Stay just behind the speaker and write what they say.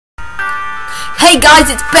Hey guys,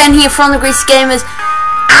 it's Ben here from the Greasy Gamers,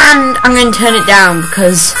 and I'm going to turn it down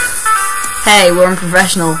because, hey, we're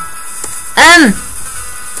unprofessional.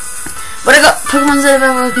 But I got Pokemon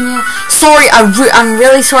Zeta working here. Sorry, I'm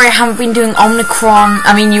really sorry I haven't been doing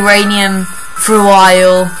Uranium for a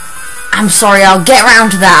while. I'm sorry, I'll get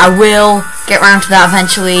around to that. I will get around to that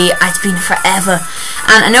eventually. It's been forever.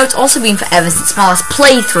 And I know it's also been forever since my last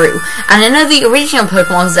playthrough. And I know the original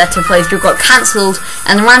Pokemon Zeta playthrough got cancelled,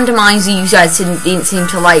 and the randomizer, you guys didn't seem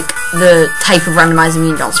to like the type of randomizer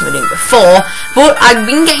me and Johnson were doing before. But I've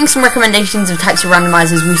been getting some recommendations of types of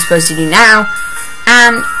randomizers we're supposed to do now.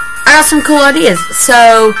 And I got some cool ideas.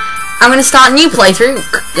 So I'm going to start a new playthrough,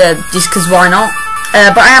 just because why not?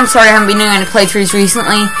 But I am sorry I haven't been doing any playthroughs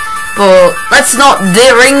recently. But let's not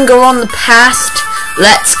go on the past.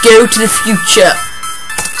 Let's go to the future.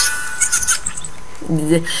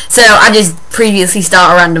 So I just previously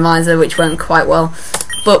started a randomizer, which went quite well.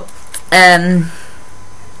 But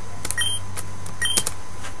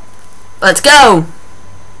let's go.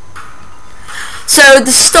 So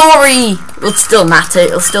the story will still matter.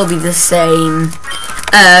 It'll still be the same.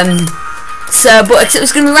 But it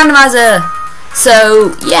was going to be randomizer.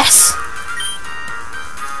 So yes.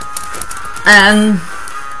 And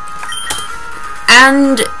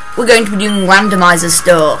we're going to be doing randomizer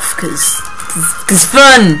stuff because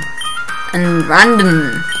fun and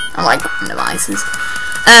random. I like randomizers.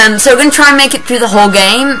 So we're going to try and make it through the whole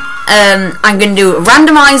game. I'm going to do a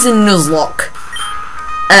randomizer Nuzlocke.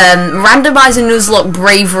 Randomizer Nuzlocke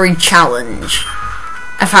bravery challenge.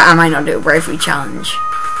 In fact, I might not do a bravery challenge.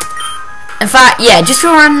 In fact, yeah, just a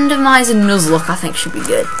randomizer Nuzlocke I think should be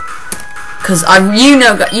good. Because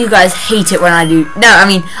you guys hate it when I do. No, I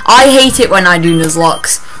mean, I hate it when I do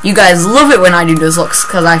Nuzlocks. You guys love it when I do Nuzlocks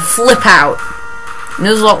because I flip out.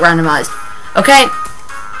 Nuzlocke randomized. Okay.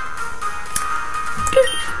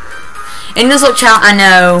 In Nuzlocke challenge, I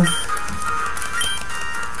know.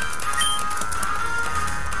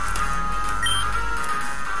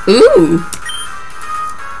 Ooh.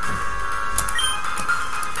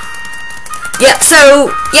 Yeah.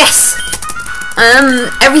 So yes.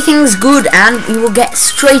 Everything's good, and we will get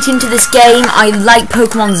straight into this game. I like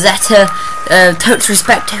Pokemon Zeta. Totes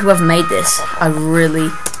respect to whoever made this. I really,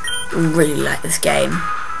 really like this game.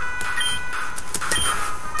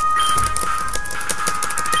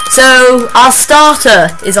 So our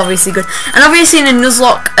starter is obviously good, and obviously in a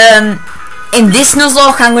Nuzlocke, in this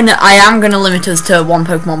Nuzlocke, I am gonna limit us to one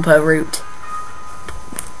Pokemon per route.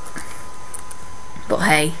 But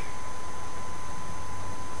hey.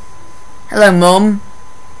 Hello, Mum.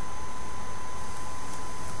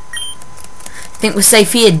 Think we're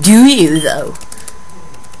safe here, do you, though?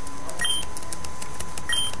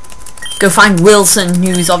 Go find Wilson,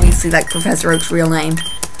 who's obviously like Professor Oak's real name.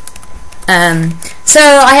 So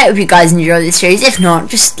I hope you guys enjoy this series. If not,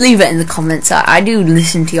 just leave it in the comments. I do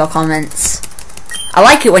listen to your comments. I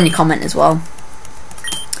like it when you comment as well.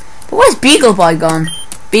 But where's Beagle Boy gone?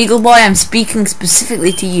 Beagle Boy, I'm speaking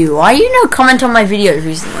specifically to you. Why you no comment on my videos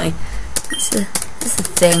recently? It's a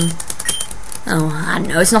thing. Oh, I don't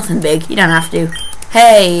know, it's nothing big. You don't have to.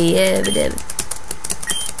 Hey,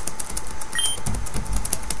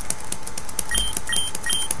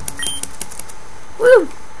 woo!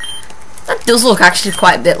 That does look actually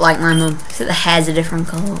quite a bit like my mum. Except the hair's a different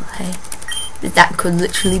colour. Hey, that could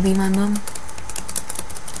literally be my mum.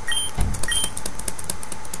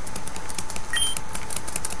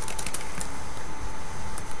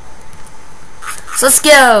 So let's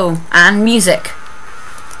go! And music.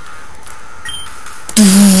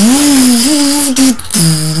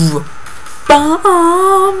 Bum,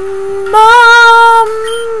 bum,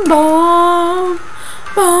 bum,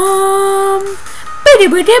 bum.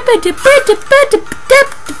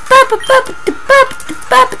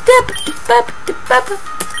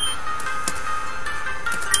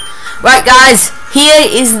 Right, guys, here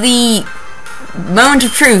is the moment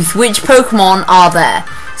of truth. Which Pokemon are there?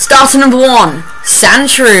 Starter number 1,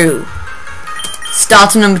 Sandshrew.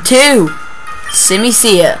 Starter number 2,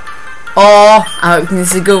 Simisear. Or, I'm hoping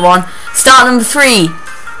this is a good one, starter number 3,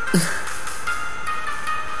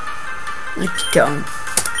 Lickitung.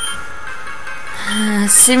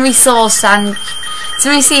 Simisear,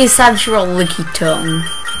 Sandshrew, or Lickitung.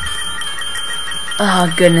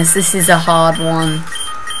 Oh goodness, this is a hard one.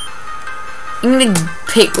 I'm gonna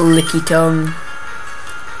pick Lickitung.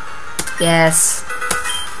 Yes.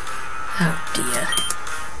 Oh dear.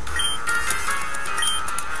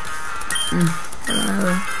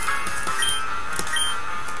 Hello.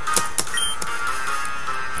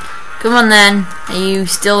 Come on then. Are you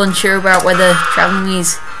still unsure about whether traveling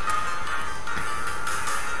is?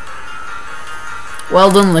 Well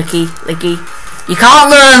done, Licky. You can't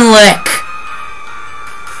learn lick.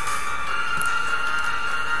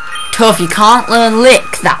 Tough, you can't learn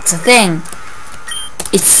lick. That's a thing.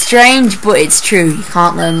 It's strange, but it's true. You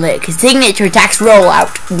can't learn lick. His signature attacks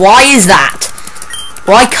rollout. Why is that?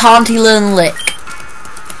 Why can't he learn lick?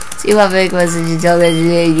 See what big was it? You tell that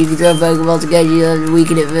you can throw a Pokeball to get you to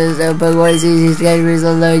weaken it first. So Pokemon is easy to get rid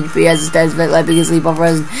of low HP as a stats effect, like because sleep off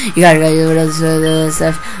frozen. You gotta get rid of the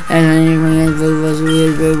stuff. And then you can get Pokeballs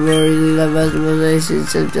weird,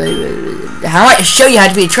 how do I show you how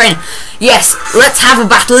to be a trainer? Yes, let's have a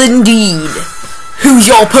battle indeed. Who's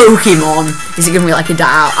your Pokemon? Is it gonna be like a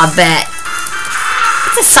doubt? I bet.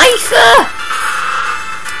 It's a cipher.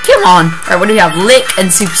 Come on. Alright, what do we have? Lick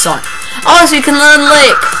and Supersonic. Oh, so you can learn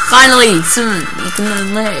lick. Finally, soon you can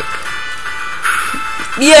learn lick.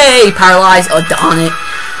 Yay, paralyzed. Oh, darn it.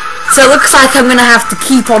 So it looks like I'm gonna have to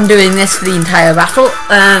keep on doing this for the entire battle.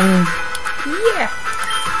 Yeah.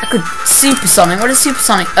 I could Supersonic. What is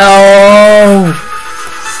Supersonic? Oh.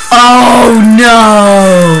 Oh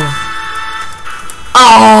no.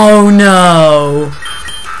 Oh no.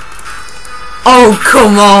 Oh,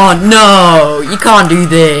 come on. No, you can't do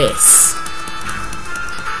this.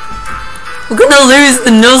 We're gonna lose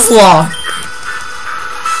the Nuzlocke.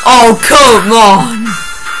 Oh, come on.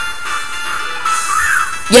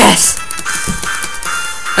 Yes.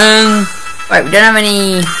 Right, we don't have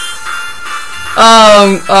any.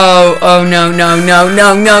 Oh,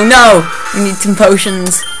 no. We need some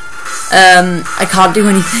potions. I can't do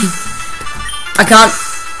anything. I can't.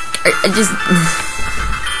 I just.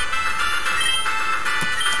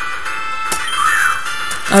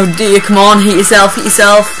 Oh dear, come on, hit yourself, hit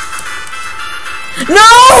yourself. No!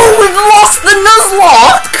 We've lost the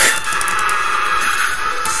Nuzlocke!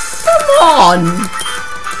 Come on!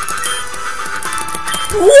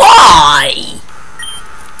 Why?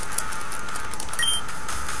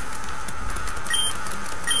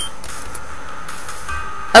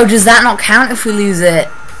 Oh, does that not count if we lose it?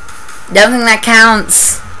 Don't think that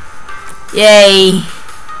counts. Yay.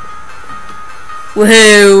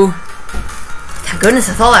 Woohoo. Thank goodness,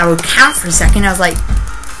 I thought that would count for a second. I was like,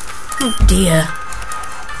 oh dear.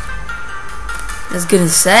 I was gonna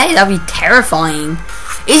say, that'd be terrifying.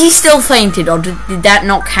 Is he still fainted, or did that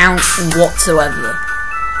not count whatsoever?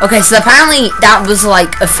 Okay, so apparently that was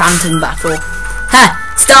like a Phantom battle. Ha!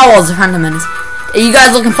 Star Wars: The Phantom Menace. Are you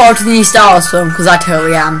guys looking forward to the new Star Wars film? Because I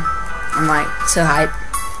totally am. I'm like, so hyped.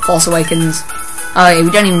 Force Awakens. Oh yeah,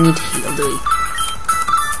 we don't even need to heal, do we?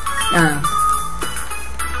 No.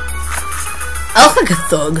 I look like a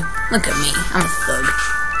thug. Look at me, I'm a thug.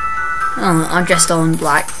 Oh, I'm dressed all in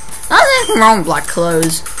black. There's nothing wrong with black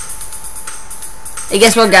clothes. Hey,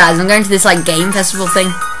 guess what, guys? I'm going to this like game festival thing.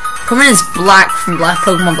 Coming as black from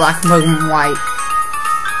Pokemon Black and Pokemon White.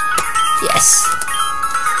 Yes.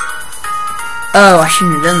 Oh, I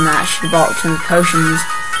shouldn't have done that. I should have bought some potions.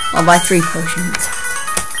 I'll buy 3 potions.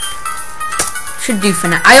 Should do for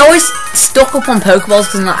now. I always stock up on Pokeballs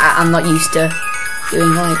because I'm not used to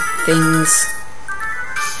doing like things.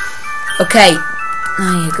 Okay.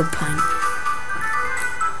 Oh yeah, good point.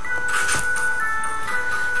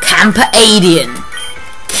 Camper Aiden.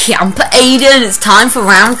 Camper Aiden, it's time for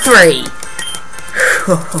round 3.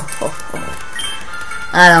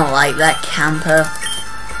 I don't like that camper.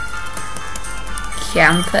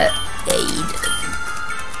 Camper Aiden.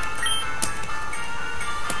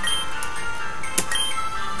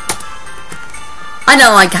 I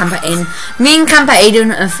don't like Camper Aiden. Me and Camper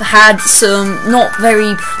Aiden have had some not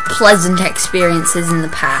very pleasant experiences in the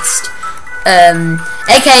past.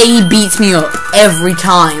 AKA he beats me up every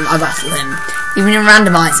time I battle him. Even in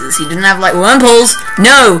randomizers. He doesn't have like Wurmples.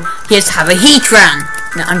 No! He has to have a Heatran.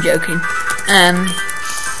 No, I'm joking.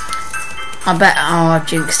 I bet, oh, I've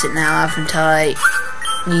jinxed it now, haven't I?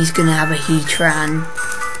 He's gonna have a Heatran.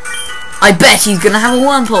 I bet he's gonna have a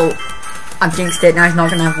Wurmple. I've jinxed it, now he's not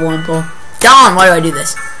gonna have a Wurmple. Darn, why do I do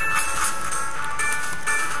this?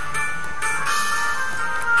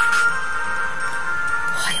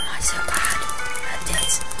 Why am I so bad at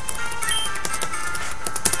this?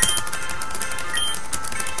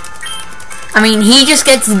 I mean, he just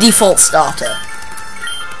gets the default starter.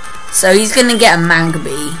 So he's gonna get a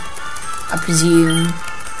Mangaby, I presume.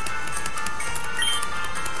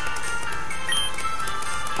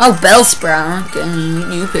 Oh, Bellsprout. Okay,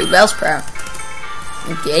 you pick Bellsprout.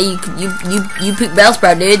 Okay, you pick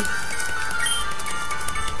Bellsprout, dude.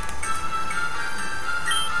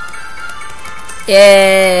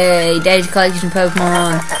 Yay! Data collection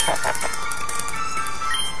Pokemon.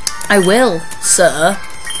 I will, sir.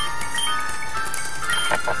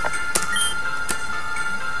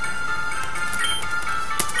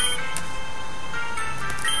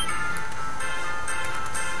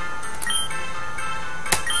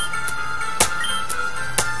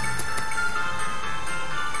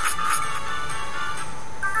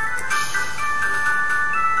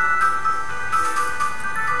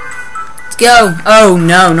 go. Oh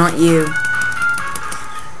no, not you.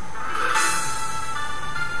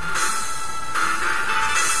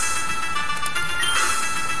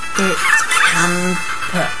 It's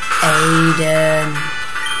Camper Aiden.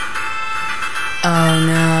 Oh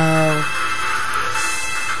no.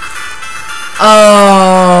 Oh.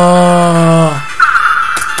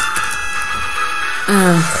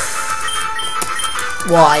 Ugh.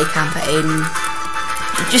 Why, Camper Aiden?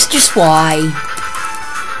 Just why?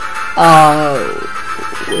 Oh,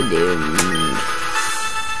 we're doomed.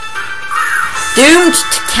 Doomed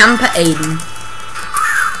to Camper Aiden.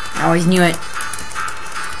 I always knew it.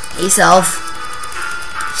 Yourself.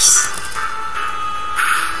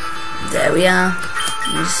 There we are.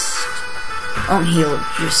 Just won't heal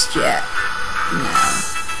just yet. No.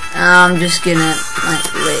 I'm just gonna like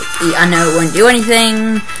I know it won't do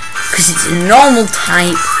anything because it's a normal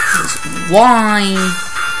type. Why?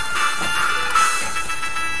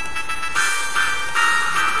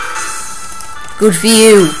 Good for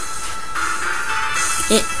you.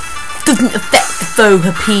 It doesn't affect the foe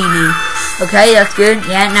Hapini. Okay, that's good.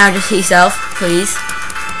 Yeah, now just hit yourself, please.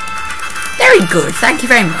 Very good. Thank you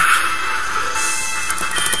very much.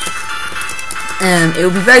 It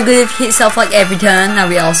would be very good if you hit yourself like every turn. That'd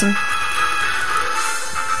be awesome.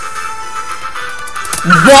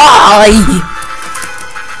 Why?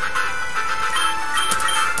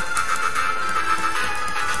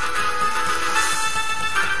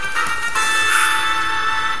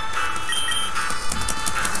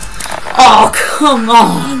 Oh, come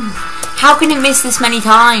on. How can it miss this many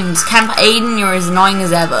times? Camper Aiden, you're as annoying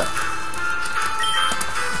as ever.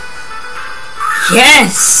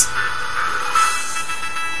 Yes!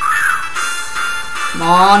 Come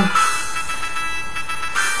on.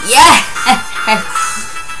 Yes!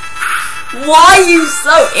 Why are you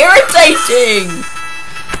so irritating?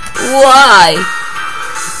 Why?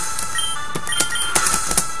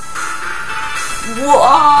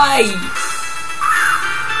 Why?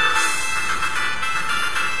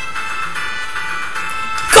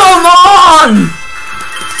 Come on!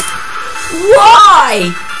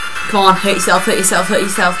 Why? Come on, hit yourself, hit yourself, hit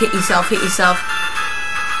yourself, hit yourself, hit yourself.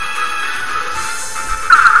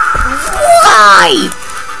 Why?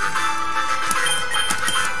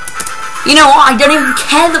 You know what? I don't even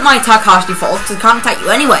care that my attack harshly falls because I can't attack you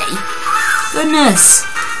anyway. Goodness.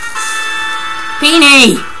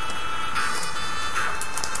 Peony!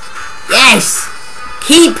 Yes!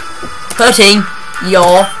 Keep hurting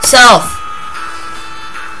yourself.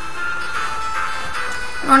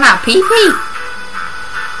 Run out, pee-pee.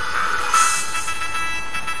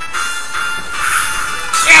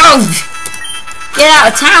 Get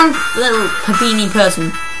out of town, little Papini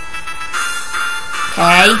person.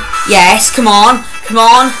 Okay. Yes, come on. Come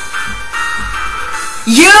on.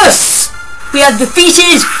 Yes! We have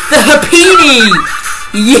defeated the Hapini!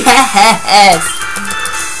 Yes!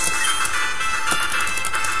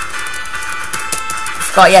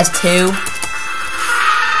 Forgot he has 2.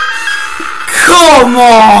 Come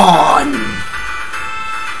on!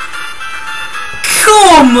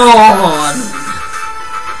 Come on!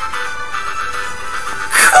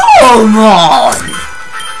 Come on!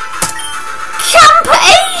 Camper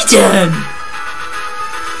Aiden!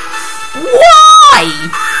 Why?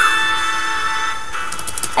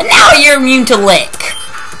 And now you're immune to lick.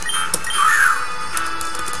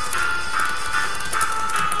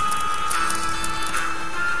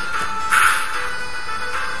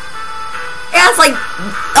 Yeah, it's like...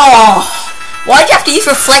 Oh! Why'd you have to use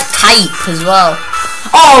reflect type as well?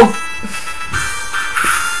 Oh!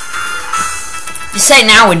 Just say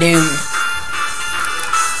now we're doomed.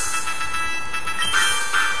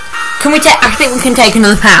 Can we take... I think we can take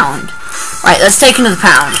another pound. Right, let's take another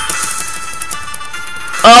pound.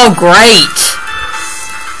 Oh, great.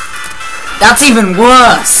 That's even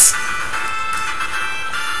worse.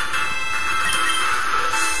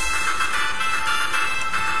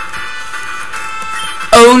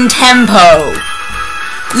 Own tempo.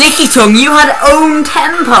 Licky Tongue, you had own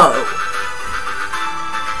tempo.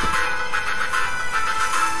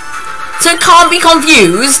 So it can't be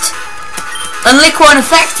confused, and Lick won't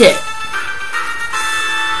affect it.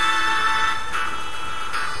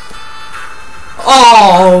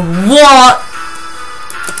 Oh, what?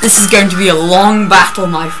 This is going to be a long battle,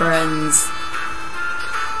 my friends.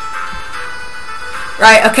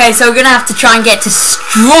 Right, okay, so we're going to have to try and get to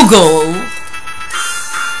Struggle,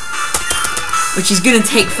 which is going to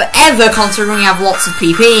take forever considering we have lots of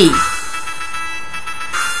PP.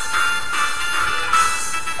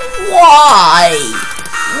 Why?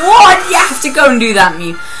 Why do you have to go and do that,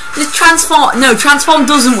 Mew? Just transform. No, transform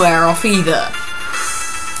doesn't wear off either.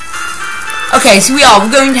 Okay, so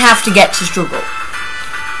we're going to have to get to struggle.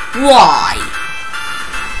 Why?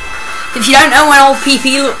 If you don't know when all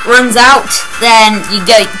PP runs out, then you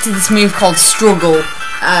get to this move called struggle,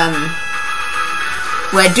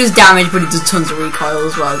 where it does damage, but it does tons of recoil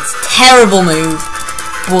as well. It's a terrible move,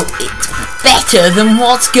 but it's better than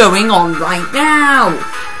what's going on right now.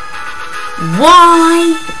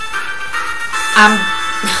 Why?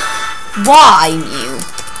 Why, Mew?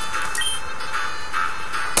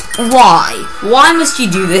 Why? Why must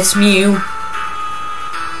you do this, Mew?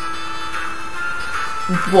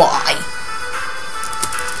 Why?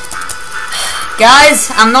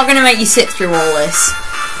 Guys, I'm not gonna make you sit through all this.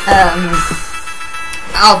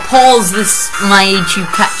 I'll pause my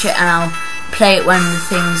YouTube capture and I'll play it when the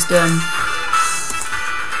thing's done.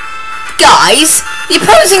 Guys, the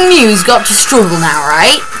opposing Mew's got to struggle now,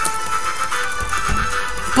 right?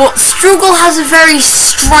 But struggle has a very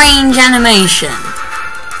strange animation.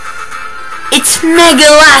 It's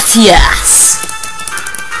Megalatias.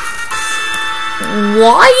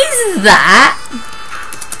 Why is that?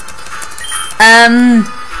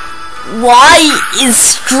 Why is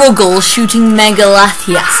struggle shooting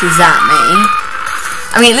Megalatias at me?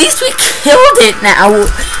 I mean, at least we killed it now.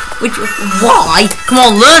 Why? Come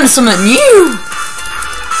on, learn something new.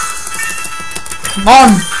 Come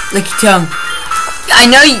on, lick your tongue. I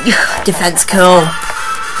know you. Defense curl.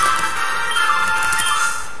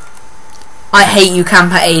 I hate you,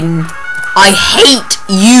 Camper Aiden. I hate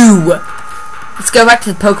you. Let's go back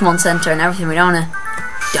to the Pokemon Center and everything. We don't want to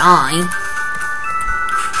die.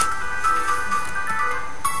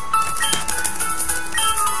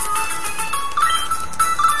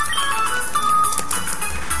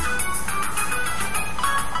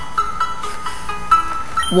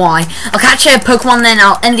 Why? I'll catch a Pokemon, then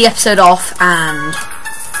I'll end the episode off, and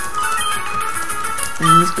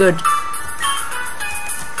it's good.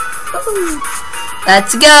 Ooh.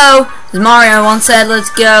 Let's go! As Mario once said, let's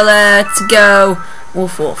go, let's go.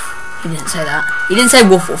 Woof woof. He didn't say that. He didn't say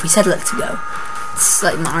woof woof, he said let's go. It's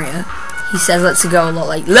like Mario. He says let's go a lot,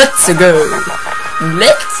 like let's go.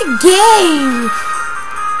 Let's go!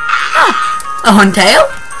 Ah, a Huntail?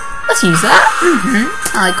 Let's use that.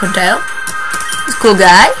 I like Huntail. He's a cool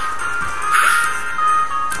guy.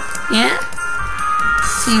 Yeah.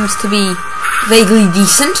 Seems to be vaguely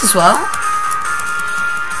decent as well.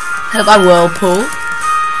 Help by Whirlpool.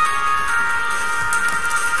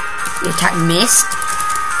 The attack missed.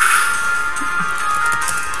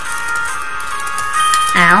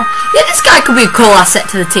 Ow. Yeah, this guy could be a cool asset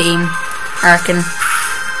to the team, I reckon.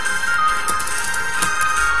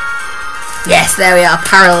 Yes, there we are.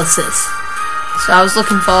 Paralysis. So I was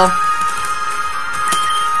looking for.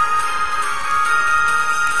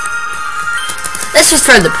 Let's just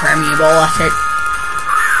throw the Premier Ball at it.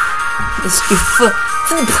 It's for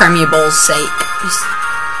the Premier Ball's sake.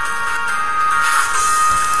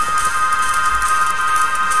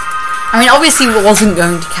 I mean, obviously we wasn't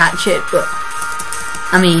going to catch it, but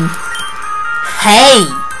I mean, hey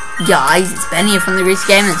guys, it's Ben here from the Greasy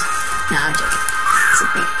Gamers. No, I'm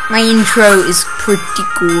joking. My intro is pretty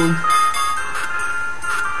cool.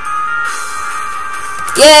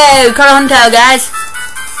 Yay, we caught a Huntail, guys.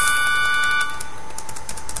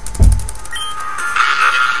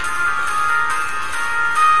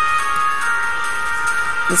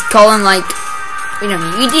 Let's call him like you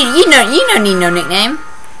don't need no nickname.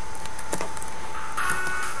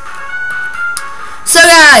 So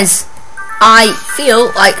guys, I feel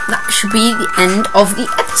like that should be the end of the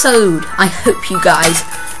episode. I hope you guys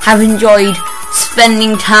have enjoyed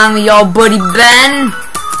spending time with your buddy Ben.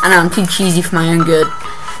 I know I'm too cheesy for my own good.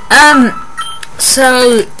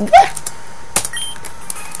 So yeah.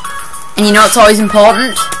 And you know what's always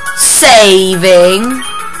important? Saving.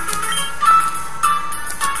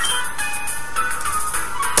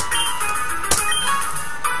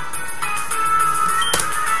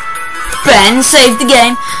 Ben saved the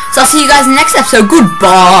game. So I'll see you guys in the next episode.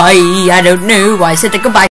 Goodbye. I don't know why I said that. Goodbye.